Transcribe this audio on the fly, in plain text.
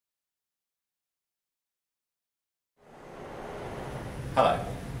Hello,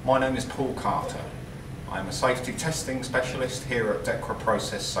 my name is Paul Carter. I'm a safety testing specialist here at DEKRA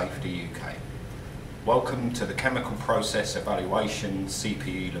Process Safety UK. Welcome to the Chemical Process Evaluation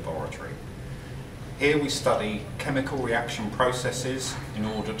CPE laboratory. Here we study chemical reaction processes in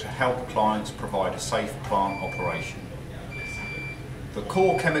order to help clients provide a safe plant operation. The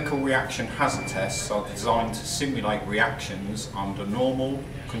core chemical reaction hazard tests are designed to simulate reactions under normal,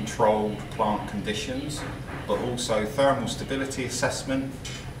 controlled plant conditions, but also thermal stability assessment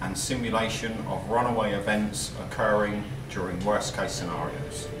and simulation of runaway events occurring during worst-case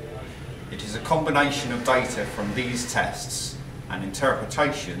scenarios. It is a combination of data from these tests and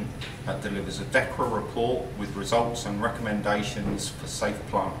interpretation that delivers a DEKRA report with results and recommendations for safe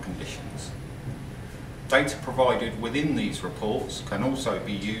plant conditions. Data provided within these reports can also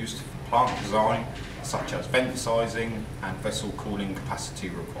be used for plant design, such as vent sizing and vessel cooling capacity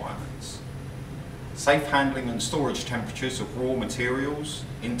requirements. Safe handling and storage temperatures of raw materials,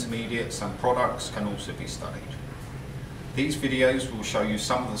 intermediates and products can also be studied. These videos will show you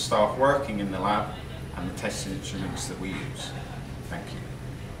some of the staff working in the lab and the test instruments that we use. Thank you.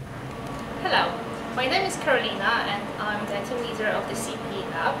 Hello, my name is Carolina and I'm the team leader of the CPE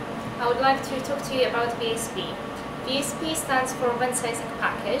lab. I would like to talk to you about VSP. VSP stands for Vent Sizing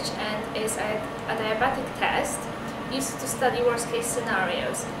Package and is an adiabatic test used to study worst-case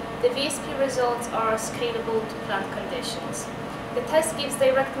scenarios. The VSP results are scalable to plant conditions. The test gives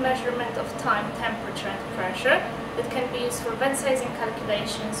direct measurement of time, temperature and pressure that can be used for vent sizing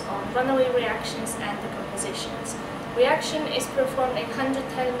calculations on runaway reactions and decompositions. Reaction is performed in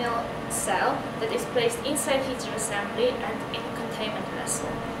 110 ml cell that is placed inside heater assembly and in a containment vessel.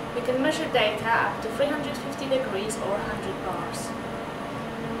 We can measure data up to 350 degrees or 100 bars.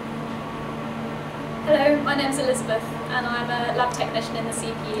 Hello, my name is Elizabeth and I'm a lab technician in the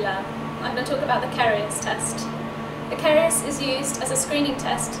CPE lab. I'm going to talk about the Carius test. The Carius is used as a screening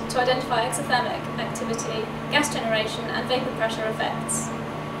test to identify exothermic activity, gas generation and vapour pressure effects.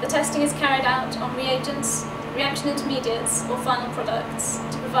 The testing is carried out on reagents, reaction intermediates or final products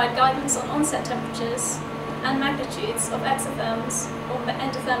to provide guidance on onset temperatures and magnitudes of exotherms or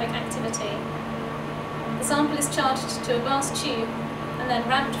endothermic activity. The sample is charged to a glass tube and then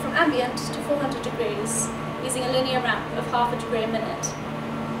ramped from ambient to 400 degrees using a linear ramp of half a degree a minute.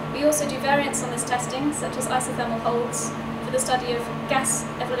 We also do variants on this testing, such as isothermal holds, for the study of gas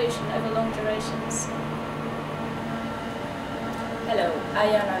evolution over long durations. Hello, I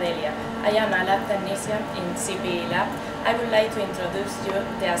am Adelia. I am a lab technician in CPE lab. I would like to introduce you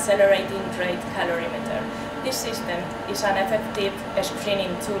the accelerating rate calorimeter. This system is an effective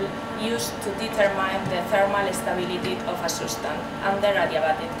screening tool used to determine the thermal stability of a substance under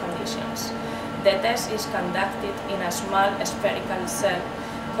adiabatic conditions. The test is conducted in a small spherical cell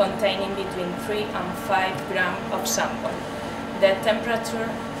containing between 3 and 5 grams of sample. The temperature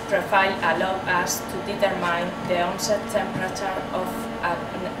profile allows us to determine the onset temperature of an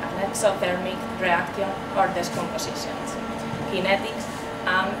exothermic reaction or decomposition, kinetics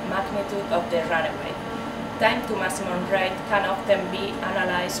and magnitude of the runaway. Time to maximum rate can often be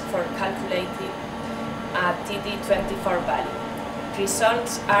analyzed for calculating a TD24 value.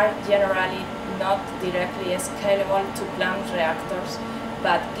 Results are generally not directly scalable to plant reactors,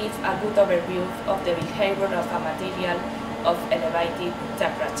 but give a good overview of the behavior of a material of elevated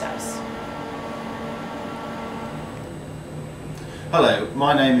temperatures. Hello,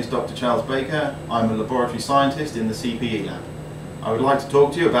 my name is Dr. Charles Baker. I'm a laboratory scientist in the CPE lab. I would like to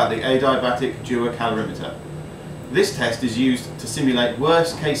talk to you about the Adiabatic Dewar Calorimeter. This test is used to simulate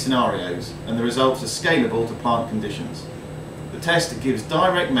worst-case scenarios and the results are scalable to plant conditions. The test gives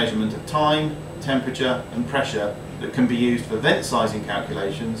direct measurement of time, temperature and pressure that can be used for vent sizing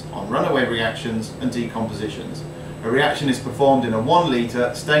calculations on runaway reactions and decompositions. A reaction is performed in a 1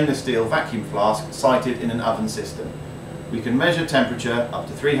 litre stainless steel vacuum flask sited in an oven system. We can measure temperature up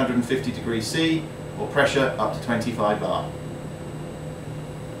to 350 degrees C or pressure up to 25 bar.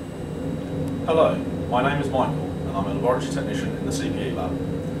 Hello, my name is Michael and I'm a laboratory technician in the CPE lab.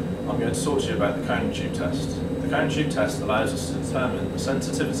 I'm going to talk to you about the Koenen tube test. The Koenen tube test allows us to determine the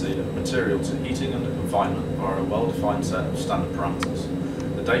sensitivity of a material to heating under confinement via a well-defined set of standard parameters.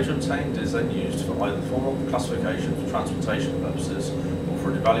 The data obtained is then used for either formal classification for transportation purposes or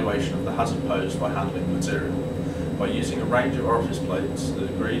for an evaluation of the hazard posed by handling the material. By using a range of orifice plates, the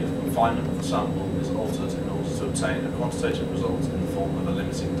degree of confinement of the sample is altered in order to obtain a quantitative result in the form of a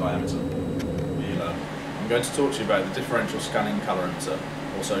limiting diameter. I'm going to talk to you about the Differential Scanning Calorimeter,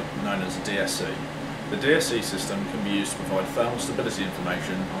 also known as DSC. The DSC system can be used to provide thermal stability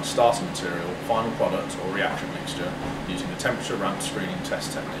information on a starting material, final product or reaction mixture using a temperature ramp screening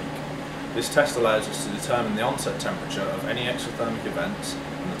test technique. This test allows us to determine the onset temperature of any exothermic events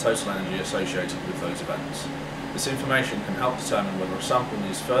and the total energy associated with those events. This information can help determine whether a sample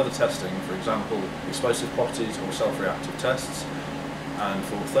needs further testing, for example, explosive properties or self-reactive tests, and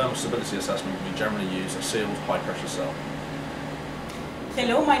for thermal stability assessment we generally use a sealed high-pressure cell.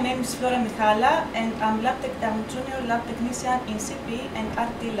 Hello, my name is Flora Michala and I'm junior lab technician in CPE and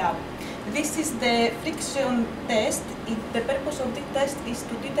RT lab. This is the friction test. The purpose of this test is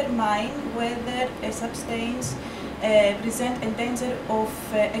to determine whether a substance presents a danger of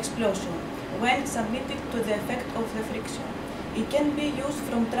explosion when submitted to the effect of the friction. It can be used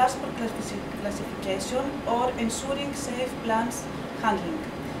from transport classification or ensuring safe plant handling.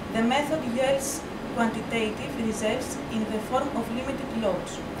 The method yields quantitative results in the form of limited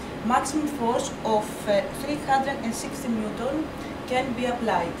loads. Maximum force of 360 Newton can be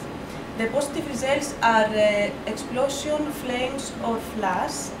applied. The positive results are explosion, flames or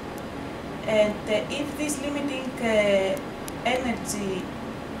flash, and if this limiting energy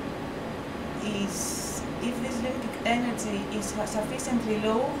is sufficiently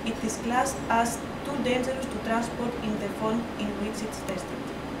low, it is classed as too dangerous to transport in the form in which it's tested.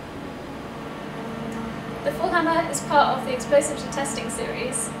 The Fallhammer is part of the explosives testing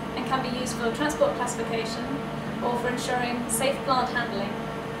series and can be used for transport classification or for ensuring safe plant handling.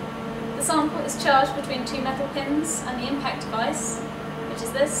 The sample is charged between two metal pins and the impact device, which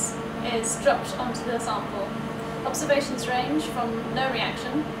is this, is dropped onto the sample. Observations range from no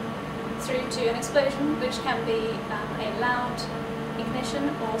reaction through to an explosion, which can be a loud ignition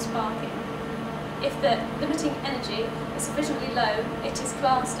or sparking. If the limiting energy is sufficiently low, it is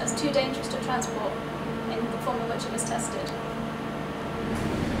classed as too dangerous to transport in the form in which it was tested.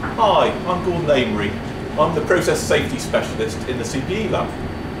 Hi, I'm Gordon Amery. I'm the Process Safety Specialist in the CPE lab.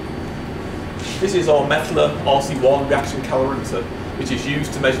 This is our Mettler RC1 reaction calorimeter, which is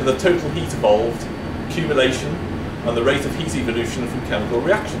used to measure the total heat evolved, accumulation, and the rate of heat evolution from chemical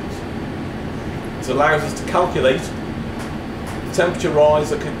reactions. It allows us to calculate the temperature rise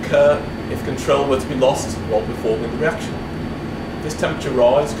that could occur if control were to be lost while performing the reaction. This temperature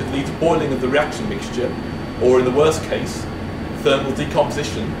rise could lead to boiling of the reaction mixture, or in the worst case, thermal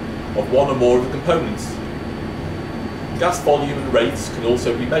decomposition of one or more of the components. Gas volume and rates can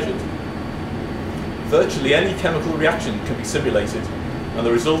also be measured. Virtually any chemical reaction can be simulated, and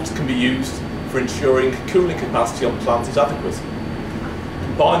the results can be used for ensuring cooling capacity on plant is adequate.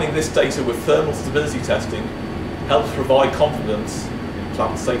 Combining this data with thermal stability testing helps provide confidence in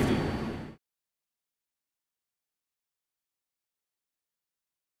plant safety.